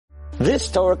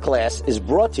This Torah class is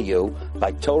brought to you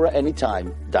by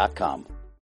TorahAnytime.com.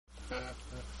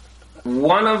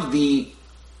 One of the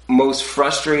most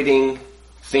frustrating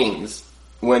things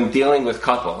when dealing with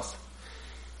couples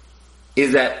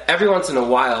is that every once in a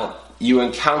while you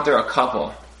encounter a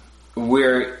couple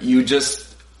where you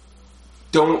just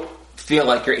don't feel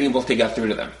like you're able to get through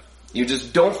to them. You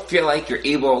just don't feel like you're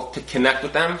able to connect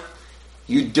with them.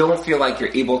 You don't feel like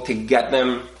you're able to get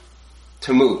them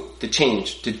to move, to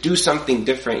change, to do something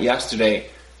different yesterday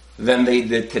than they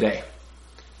did today.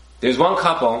 There's one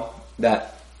couple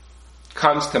that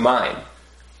comes to mind.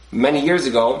 Many years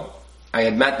ago, I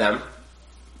had met them.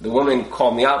 The woman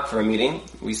called me up for a meeting.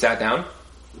 We sat down,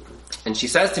 and she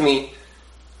says to me,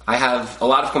 I have a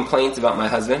lot of complaints about my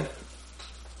husband,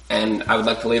 and I would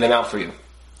like to lay them out for you.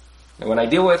 And when I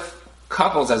deal with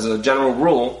couples, as a general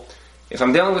rule, if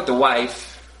I'm dealing with the wife,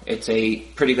 it's a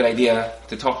pretty good idea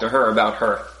to talk to her about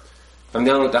her. If I'm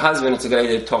dealing with the husband, it's a good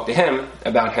idea to talk to him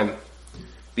about him.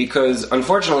 Because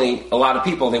unfortunately, a lot of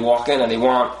people, they walk in and they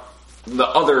want the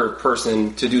other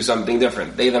person to do something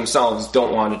different. They themselves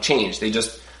don't want to change. They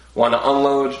just want to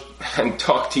unload and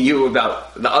talk to you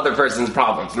about the other person's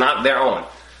problems, not their own.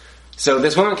 So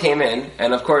this woman came in,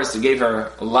 and of course it gave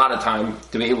her a lot of time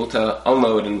to be able to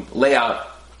unload and lay out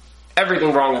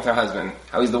everything wrong with her husband.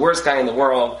 How he's the worst guy in the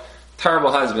world,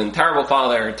 terrible husband, terrible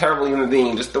father, terrible human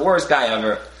being, just the worst guy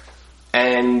ever.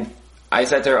 And I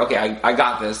said to her, okay, I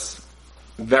got this.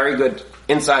 Very good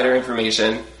insider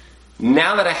information.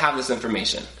 Now that I have this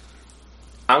information,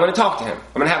 I'm going to talk to him.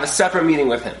 I'm going to have a separate meeting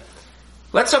with him.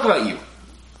 Let's talk about you.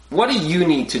 What do you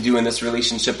need to do in this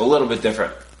relationship a little bit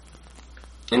different?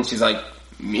 And she's like,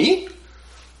 me?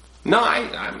 No,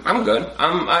 I'm good.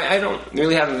 I don't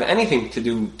really have anything to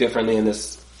do differently in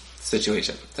this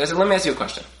situation. So I said, let me ask you a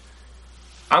question.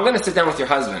 I'm going to sit down with your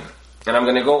husband, and I'm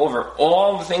going to go over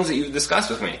all the things that you've discussed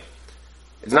with me.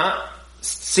 It's not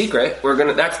secret.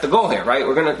 That's the goal here, right?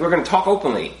 We're going to talk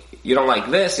openly. You don't like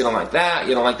this, you don't like that,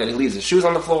 you don't like that he leaves his shoes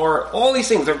on the floor. All these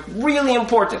things are really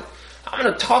important. I'm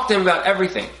going to talk to him about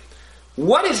everything.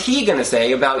 What is he going to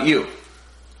say about you?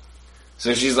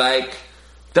 So she's like,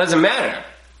 doesn't matter.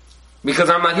 Because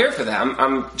I'm not here for that.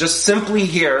 I'm just simply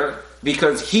here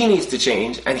because he needs to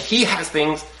change, and he has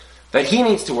things that he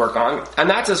needs to work on, and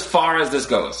that's as far as this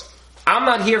goes. I'm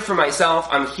not here for myself.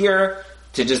 I'm here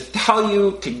to just tell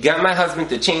you to get my husband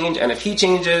to change, and if he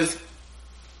changes,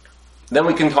 then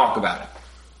we can talk about it.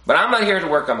 But I'm not here to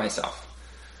work on myself.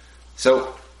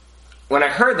 So when I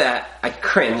heard that, I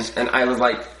cringed, and I was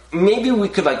like, maybe we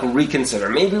could reconsider.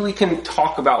 Maybe we can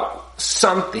talk about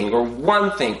something or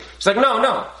one thing. She's like,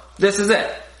 no, this is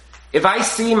it. If I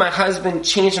see my husband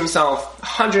change himself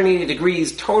 180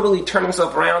 degrees, totally turn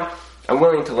himself around, I'm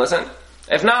willing to listen.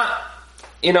 If not,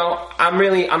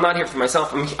 I'm not here for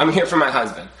myself. I'm here for my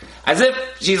husband. As if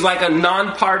she's like a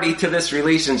non-party to this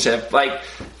relationship. Like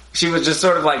she was just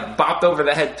sort of bopped over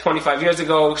the head 25 years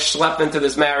ago, schlepped into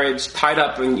this marriage, tied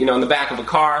up in the back of a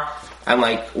car, and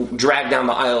dragged down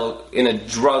the aisle in a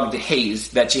drugged haze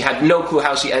that she had no clue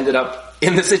how she ended up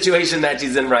in the situation that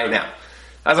she's in right now.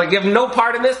 I was like, you have no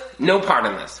part in this? No part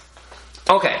in this.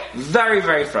 Okay, very,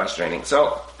 very frustrating.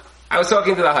 So I was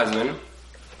talking to the husband,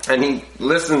 and he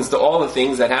listens to all the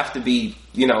things that have to be,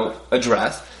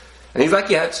 addressed. And he's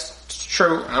like, yeah, it's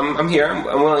true. I'm here.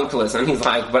 I'm willing to listen. He's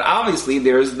like, but obviously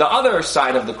there's the other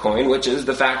side of the coin, which is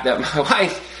the fact that my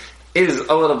wife is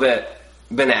a little bit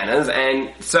bananas,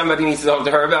 and somebody needs to talk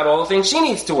to her about all the things she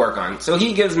needs to work on. So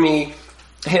he gives me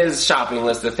his shopping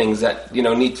list of things that,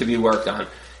 need to be worked on.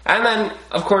 And then,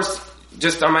 of course,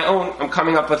 just on my own, I'm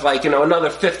coming up with another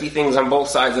 50 things on both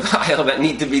sides of the aisle that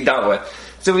need to be dealt with.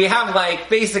 So we have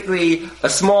basically a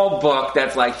small book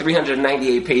that's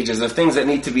 398 pages of things that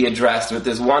need to be addressed with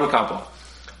this one couple.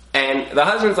 And the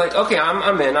husband's like, okay,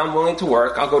 I'm in, I'm willing to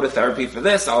work, I'll go to therapy for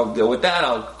this, I'll deal with that,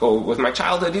 I'll go with my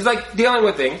childhood. He's dealing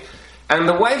with things. And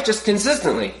the wife just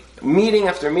consistently, meeting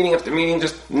after meeting after meeting,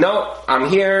 just, no, I'm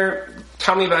here,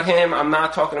 tell me about him, I'm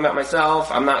not talking about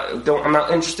myself, I'm not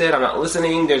interested, I'm not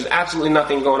listening, there's absolutely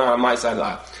nothing going on my side of the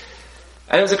aisle.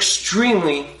 And it was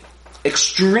extremely,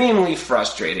 extremely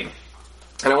frustrating.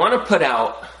 And I want to put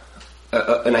out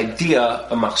an idea,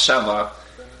 a machshava,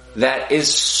 that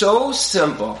is so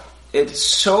simple. It's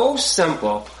so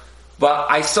simple, but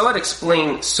I saw it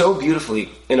explained so beautifully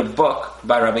in a book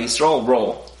by Rabbi Yisrael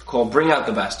Roll called Bring Out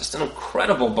the Best. It's an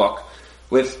incredible book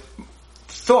with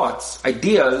thoughts,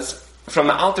 ideas from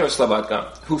the Alter of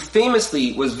Slobodka, who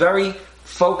famously was very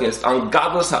focused on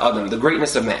Gadlus HaAdam, the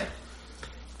greatness of man.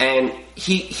 And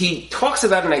he talks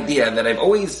about an idea that I've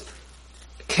always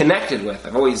connected with.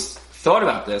 I've always thought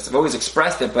about this. I've always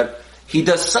expressed it, but he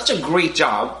does such a great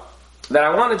job that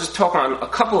I want to just talk on a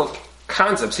couple of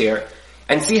concepts here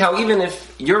and see how even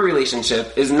if your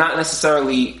relationship is not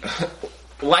necessarily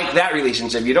like that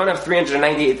relationship, you don't have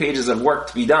 398 pages of work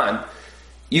to be done,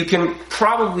 you can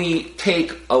probably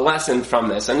take a lesson from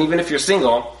this. And even if you're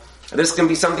single, this can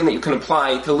be something that you can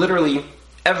apply to literally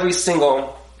every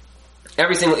single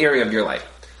area of your life.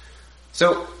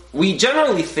 So we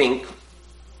generally think,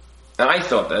 and I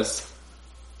thought this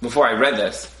before I read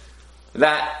this,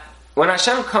 that when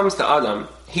Hashem comes to Adam,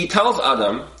 He tells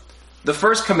Adam, the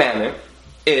first commandment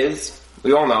is,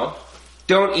 we all know,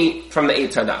 don't eat from the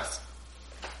Eitz Hadas.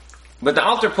 But the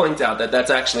Alter points out that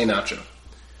that's actually not true.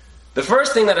 The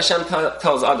first thing that Hashem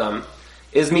tells Adam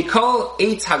is, Mikol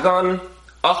Eitz Hagan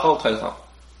Achol Toichal.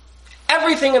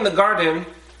 Everything in the garden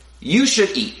you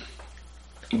should eat.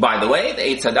 By the way, the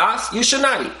Eitz Hadas you should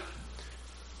not eat.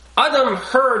 Adam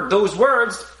heard those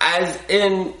words as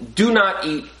in, do not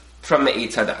eat from the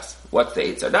Eitz Hadas. What's the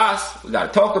Eitz Hadas? We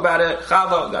got to talk about it.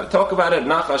 Chava, we got to talk about it.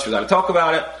 Nachash, we got to talk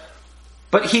about it.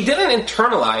 But he didn't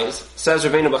internalize, says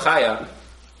Rabbeinu Bechaya,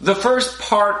 the first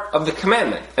part of the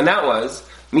commandment, and that was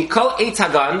Mikol Eitz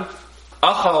Hagan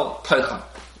Achal Toichal.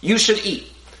 You should eat.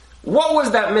 What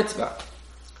was that mitzvah?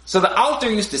 So the Alter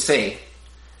used to say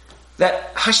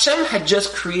that Hashem had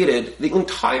just created the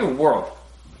entire world,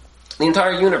 the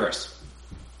entire universe.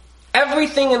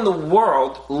 Everything in the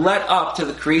world led up to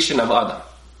the creation of Adam.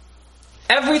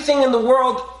 Everything in the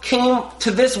world came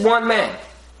to this one man.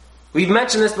 We've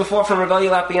mentioned this before from Rav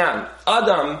Elia Lapian.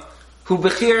 Adam, hu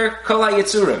bechir kol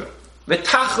ha-yetzurim,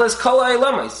 v'tachlis kol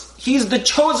ha-elamis. He's the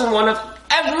chosen one of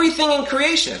everything in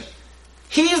creation.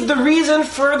 He's the reason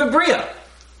for the Bria.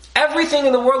 Everything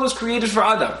in the world was created for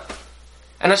Adam.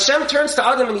 And Hashem turns to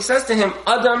Adam and He says to him,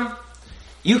 Adam,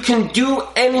 you can do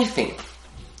anything.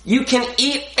 You can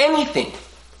eat anything.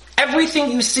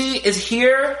 Everything you see is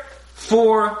here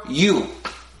for you.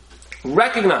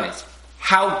 Recognize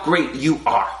how great you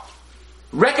are.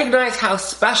 Recognize how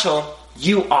special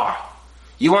you are.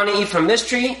 You want to eat from this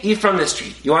tree? Eat from this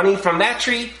tree. You want to eat from that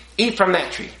tree? Eat from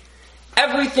that tree.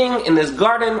 Everything in this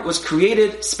garden was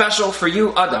created special for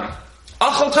you, Adam.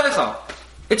 Achol Toichal.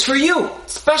 It's for you.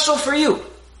 Special for you.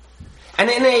 And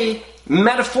in a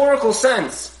metaphorical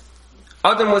sense,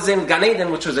 Adam was in Gan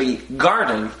Eden, which was a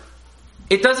garden.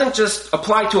 It doesn't just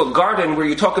apply to a garden where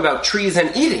you talk about trees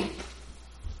and eating.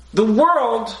 The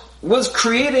world was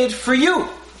created for you.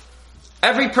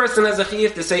 Every person has a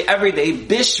chiyuv to say every day,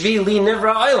 Bishvi li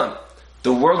nivra olam.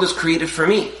 The world is created for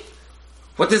me.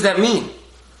 What does that mean?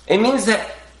 It means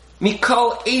that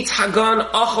Mikol Eitz Hagan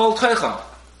Achol Toichal.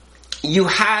 You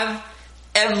have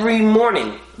every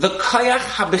morning the koyach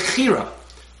habechira,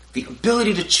 the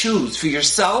ability to choose for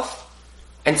yourself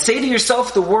and say to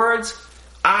yourself the words,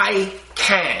 I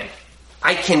can.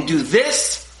 I can do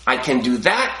this. I can do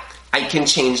that. I can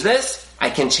change this. I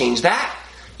can change that.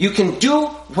 You can do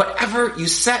whatever you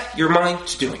set your mind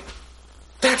to doing.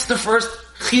 That's the first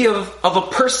chiyuv of a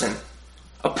person.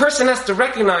 A person has to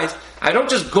recognize, I don't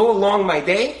just go along my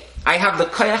day. I have the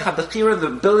koyach habechira, the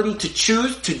ability to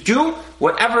choose to do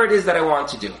whatever it is that I want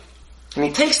to do. And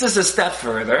he takes this a step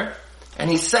further, and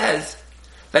he says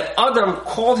that Adam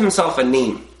called himself a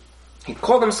name. He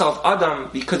called himself Adam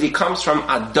because he comes from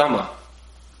Adama.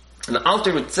 And the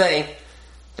Alter would say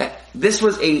that this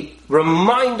was a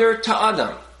reminder to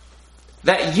Adam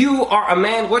that you are a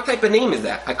man. What type of name is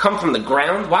that? I come from the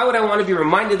ground? Why would I want to be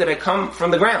reminded that I come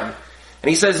from the ground? And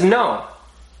he says, no.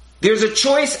 There's a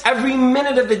choice every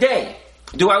minute of the day.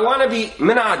 Do I want to be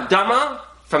Mina Adama,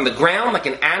 from the ground, like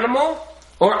an animal?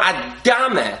 Or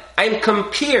Adame, I'm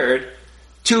compared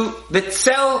to the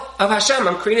Tzel of Hashem.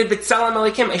 I'm created B'Tzelem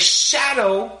Elokim, a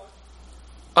shadow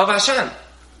of Hashem.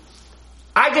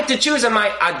 I get to choose, am I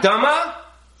Adama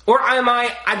or am I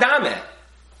Adame?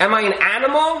 Am I an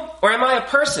animal or am I a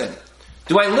person?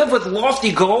 Do I live with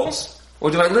lofty goals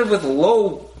or do I live with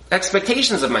low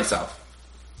expectations of myself?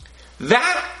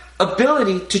 That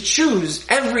ability to choose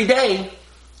every day,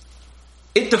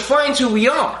 it defines who we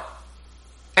are.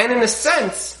 And in a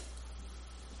sense,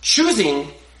 choosing,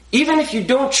 even if you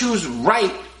don't choose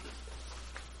right,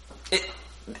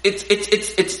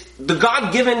 it's the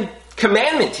God-given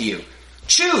commandment to you.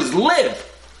 Choose, live.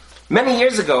 Many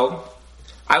years ago,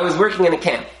 I was working in a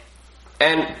camp,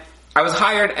 and I was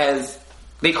hired as,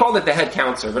 they called it the head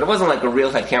counselor, but it wasn't like a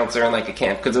real head counselor in like a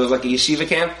camp, because it was like a yeshiva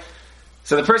camp.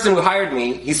 So the person who hired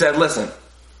me, he said, listen,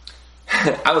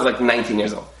 I was like 19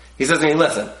 years old. He says to me,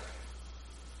 listen,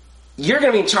 you're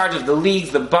going to be in charge of the leagues,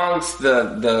 the bunks,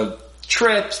 the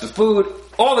trips, the food,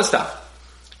 all the stuff.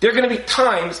 There are going to be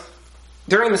times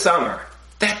during the summer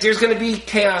that there's going to be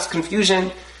chaos,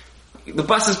 confusion. the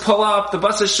buses pull up, the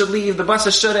buses should leave, the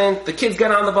buses shouldn't, the kids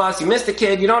get on the bus, you missed a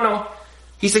kid, you don't know.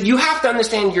 He said, you have to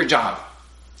understand your job.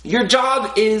 Your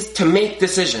job is to make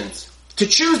decisions, to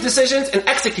choose decisions and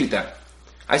execute them.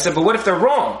 I said, but what if they're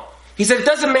wrong? He said, it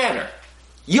doesn't matter.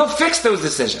 You'll fix those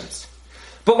decisions.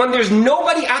 But when there's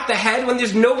nobody at the head, when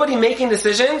there's nobody making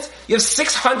decisions, you have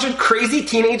 600 crazy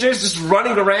teenagers just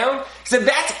running around. He said,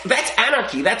 that's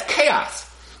anarchy, that's chaos.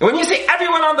 And when you say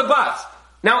everyone on the bus,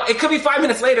 now it could be 5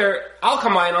 minutes later, I'll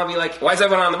come by and I'll be like, why is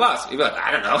everyone on the bus? You'll be like,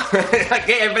 I don't know. Like,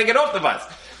 hey, everybody get off the bus.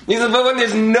 He said, but when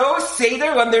there's no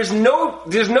Seder, when there's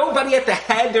nobody at the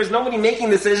head, there's nobody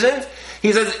making decisions,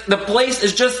 he says, the place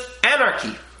is just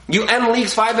anarchy. You end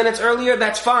leagues 5 minutes earlier,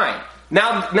 that's fine.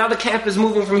 Now the camp is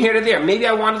moving from here to there. Maybe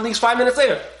I wanted leagues 5 minutes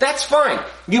later. That's fine.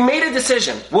 You made a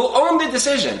decision. We'll own the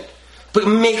decision. But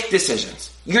make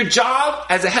decisions. Your job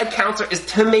as a head counselor is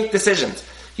to make decisions.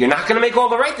 You're not going to make all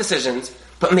the right decisions,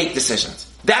 but make decisions.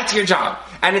 That's your job.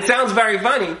 And it sounds very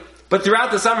funny, but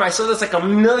throughout the summer I saw this like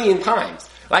 1,000,000 times.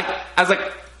 Like, I was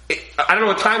like, I don't know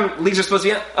what time leagues are supposed to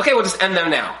be at. Okay, we'll just end them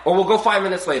now. Or we'll go 5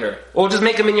 minutes later. Or we'll just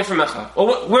make a minyan for Mecha.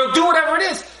 Or we'll do whatever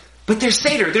it is. But there's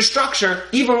Seder, there's structure,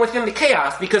 even within the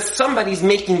chaos, because somebody's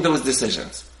making those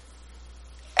decisions.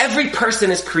 Every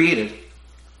person is created,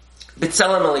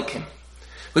 B'Tselem Elokim,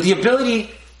 with the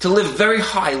ability to live very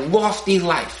high, lofty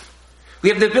life. We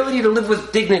have the ability to live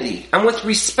with dignity, and with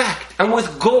respect, and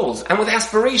with goals, and with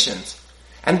aspirations.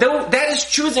 And though that is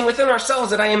choosing within ourselves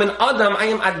that I am an Adam, I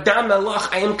am Adam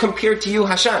Melach, I am compared to you,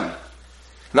 Hashem. And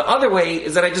the other way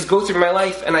is that I just go through my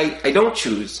life and I don't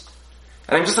choose.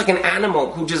 And I'm just like an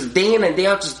animal who just day in and day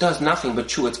out just does nothing but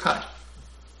chew its cud.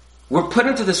 We're put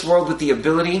into this world with the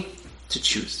ability to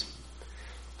choose.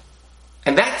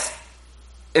 And that's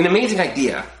an amazing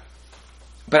idea.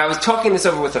 But I was talking this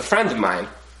over with a friend of mine,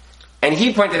 and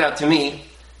he pointed out to me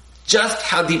just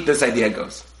how deep this idea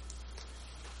goes.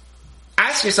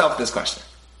 Ask yourself this question.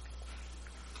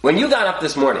 When you got up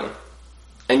this morning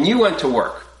and you went to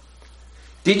work,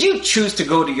 did you choose to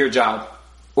go to your job?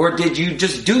 Or did you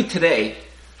just do today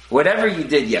whatever you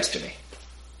did yesterday?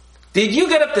 Did you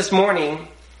get up this morning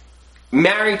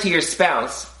married to your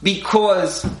spouse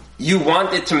because you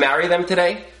wanted to marry them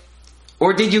today?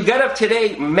 Or did you get up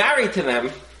today married to them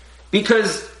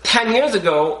because 10 years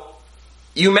ago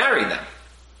you married them?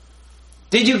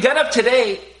 Did you get up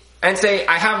today and say,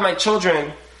 I have my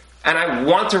children and I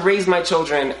want to raise my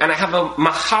children and I have a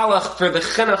mahalach for the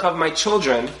chinuch of my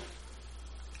children,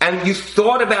 and you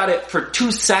thought about it for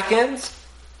 2 seconds?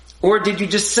 Or did you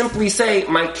just simply say,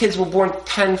 my kids were born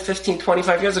 10, 15,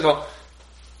 25 years ago?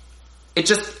 It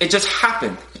just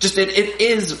happened. It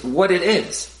is what it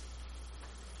is.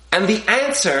 And the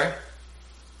answer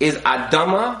is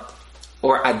Adama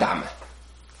or Adama.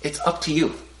 It's up to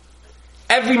you.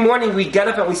 Every morning we get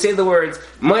up and we say the words,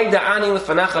 Ma'ida'ani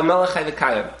lefanacha melechai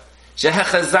v'kayim.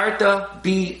 Shehechazarta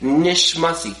bi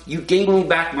nishmasi. You gave me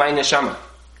back my neshama.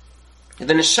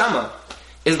 The neshama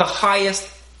is the highest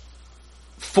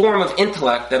form of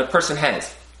intellect that a person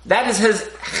has. That is his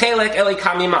chelek elei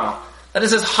kamimal. That is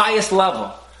his highest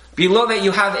level. Below that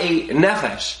you have a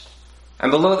nefesh,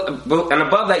 and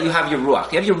above that you have your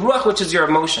ruach. You have your ruach, which is your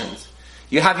emotions.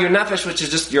 You have your nefesh, which is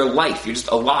just your life. You're just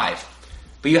alive.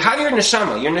 But you have your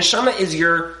neshama. Your neshama is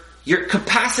your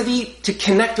capacity to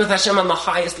connect with Hashem on the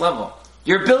highest level.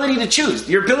 Your ability to choose.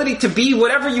 Your ability to be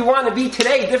whatever you want to be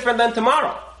today, different than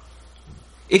tomorrow.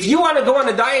 If you want to go on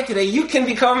a diet today, you can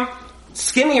become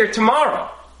skinnier tomorrow.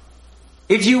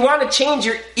 If you want to change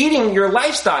your eating, your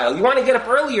lifestyle, you want to get up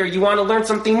earlier, you want to learn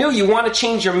something new, you want to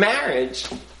change your marriage,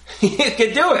 you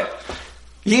can do it.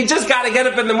 You just got to get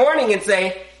up in the morning and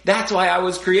say, that's why I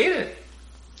was created.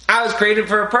 I was created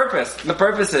for a purpose. The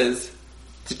purpose is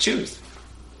to choose.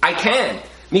 I can.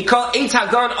 Mikol eitz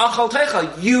hagan achal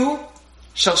techa. You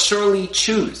shall surely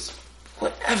choose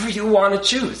whatever you want to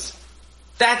choose.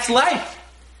 That's life.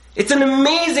 It's an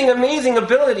amazing, amazing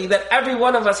ability that every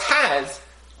one of us has,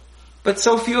 but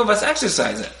so few of us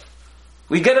exercise it.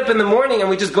 We get up in the morning and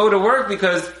we just go to work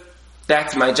because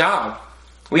that's my job.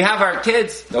 We have our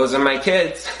kids. Those are my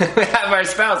kids. We have our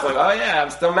spouse. Like, oh yeah, I'm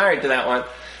still married to that one.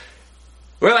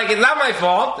 We're like, it's not my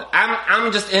fault.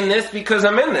 I'm just in this because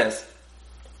I'm in this.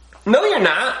 No, you're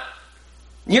not.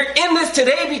 You're in this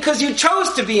today because you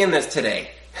chose to be in this today.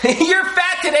 You're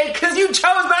fat today because you chose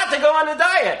not to go on a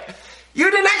diet. You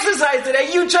didn't exercise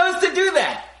today. You chose to do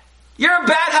that. You're a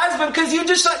bad husband because you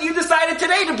decided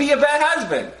today to be a bad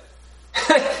husband.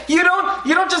 You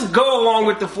don't just go along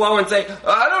with the flow and say,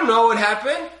 oh, I don't know what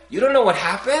happened. You don't know what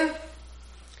happened?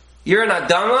 You're an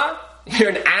Adama? You're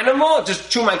an animal? Just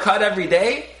chew my cud every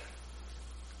day?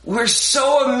 We're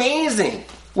so amazing.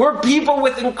 We're people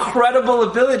with incredible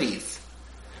abilities.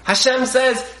 Hashem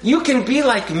says, you can be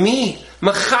like me.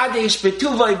 You can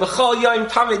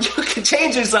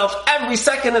change yourself every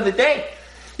second of the day.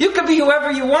 You can be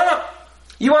whoever you want.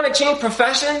 You want to change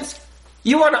professions?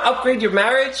 You want to upgrade your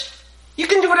marriage? You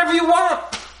can do whatever you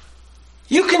want.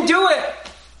 You can do it.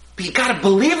 But you got to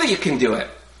believe that you can do it.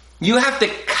 You have to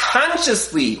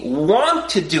consciously want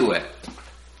to do it.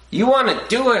 You want to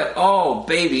do it, oh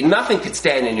baby, nothing could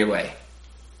stand in your way.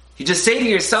 You just say to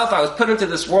yourself, I was put into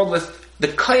this world with the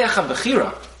koyach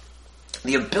habechira,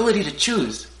 the ability to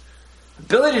choose.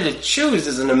 Ability to choose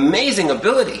is an amazing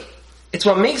ability. It's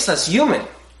what makes us human.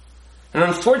 And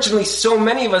unfortunately, so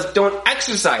many of us don't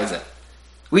exercise it.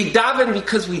 We daven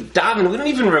because we daven. We don't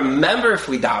even remember if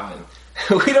we daven.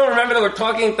 We don't remember that we're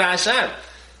talking to Hashem.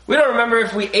 We don't remember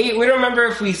if we ate. We don't remember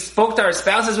if we spoke to our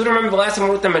spouses. We don't remember the last time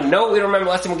we wrote them a note. We don't remember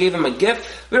the last time we gave them a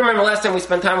gift. We don't remember the last time we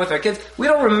spent time with our kids. We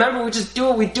don't remember. We just do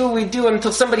what we do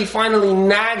until somebody finally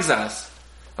nags us.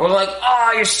 And we're like,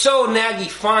 oh, you're so naggy.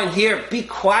 Fine, here, be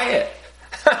quiet.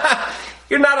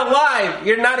 You're not alive.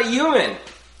 You're not a human.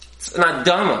 It's not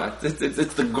Dhamma.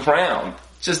 It's the ground.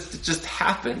 It just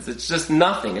happens. It's just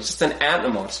nothing. It's just an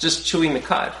animal. It's just chewing the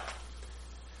cud.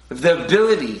 The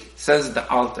ability, says the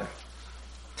Alter,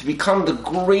 to become the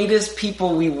greatest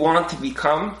people we want to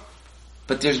become,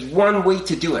 but there's one way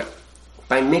to do it,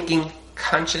 by making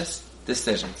conscious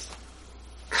decisions.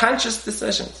 Conscious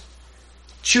decisions.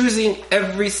 Choosing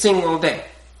every single day.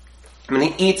 I'm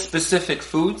going to eat specific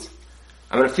foods.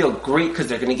 I'm going to feel great because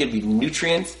they're going to give you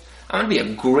nutrients. I'm going to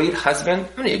be a great husband.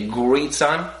 I'm going to be a great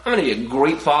son. I'm going to be a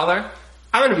great father.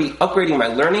 I'm going to be upgrading my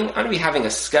learning. I'm going to be having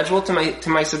a schedule to my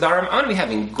Siddharam. I'm going to be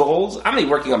having goals. I'm going to be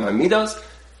working on my midos.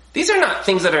 These are not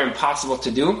things that are impossible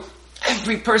to do.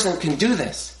 Every person can do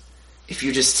this. If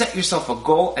you just set yourself a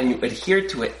goal and you adhere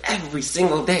to it every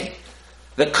single day.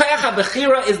 The koyach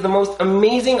habechira is the most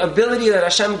amazing ability that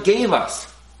Hashem gave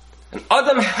us. And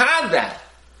Adam had that.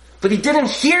 But he didn't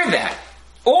hear that.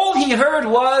 All he heard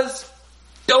was,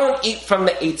 don't eat from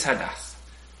the Eitz Hadas.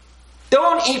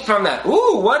 Don't eat from that.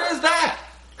 Ooh, what is that?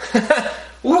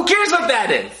 Who cares what that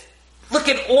is? Look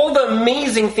at all the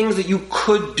amazing things that you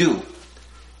could do.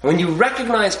 When you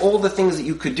recognize all the things that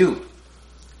you could do,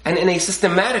 and in a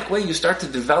systematic way you start to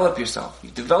develop yourself, you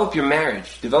develop your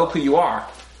marriage, develop who you are,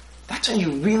 that's when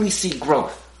you really see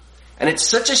growth. And it's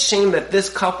such a shame that this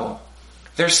couple,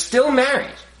 they're still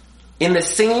married in the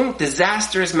same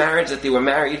disastrous marriage that they were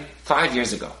married 5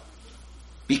 years ago.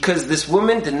 Because this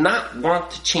woman did not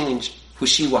want to change who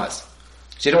she was.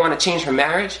 She didn't want to change her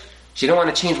marriage. She didn't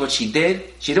want to change what she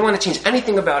did. She didn't want to change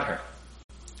anything about her.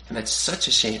 And that's such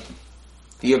a shame.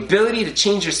 The ability to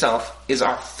change yourself is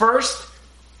our first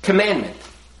commandment.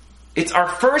 It's our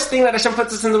first thing that Hashem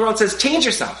puts us in the world. It says, change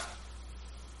yourself.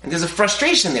 And there's a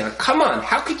frustration there. Like, come on,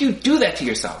 how could you do that to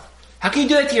yourself? How can you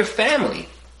do that to your family?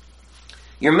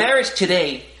 Your marriage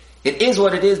today, it is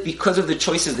what it is because of the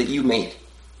choices that you made.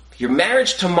 Your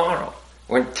marriage tomorrow,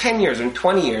 or in 10 years, or in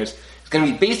 20 years, is going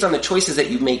to be based on the choices that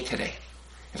you make today.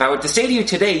 If I were to say to you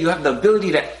today, you have the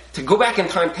ability to go back in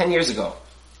time 10 years ago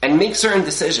and make certain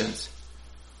decisions,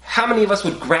 how many of us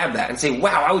would grab that and say,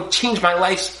 wow, I would change my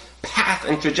life's path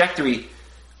and trajectory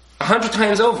 100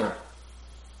 times over?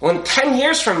 Well, in 10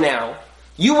 years from now,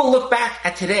 you will look back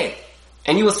at today,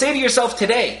 and you will say to yourself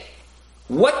today,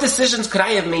 what decisions could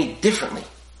I have made differently?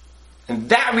 And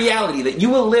that reality that you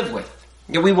will live with,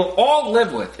 that we will all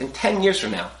live with in 10 years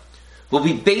from now, will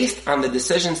be based on the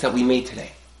decisions that we made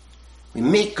today. We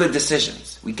make good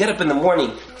decisions. We get up in the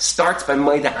morning, starts by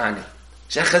Maida Ani.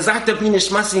 You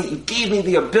gave me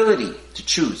the ability to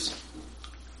choose.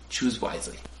 Choose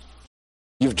wisely.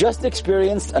 You've just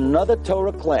experienced another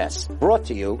Torah class brought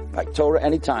to you by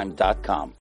TorahAnytime.com.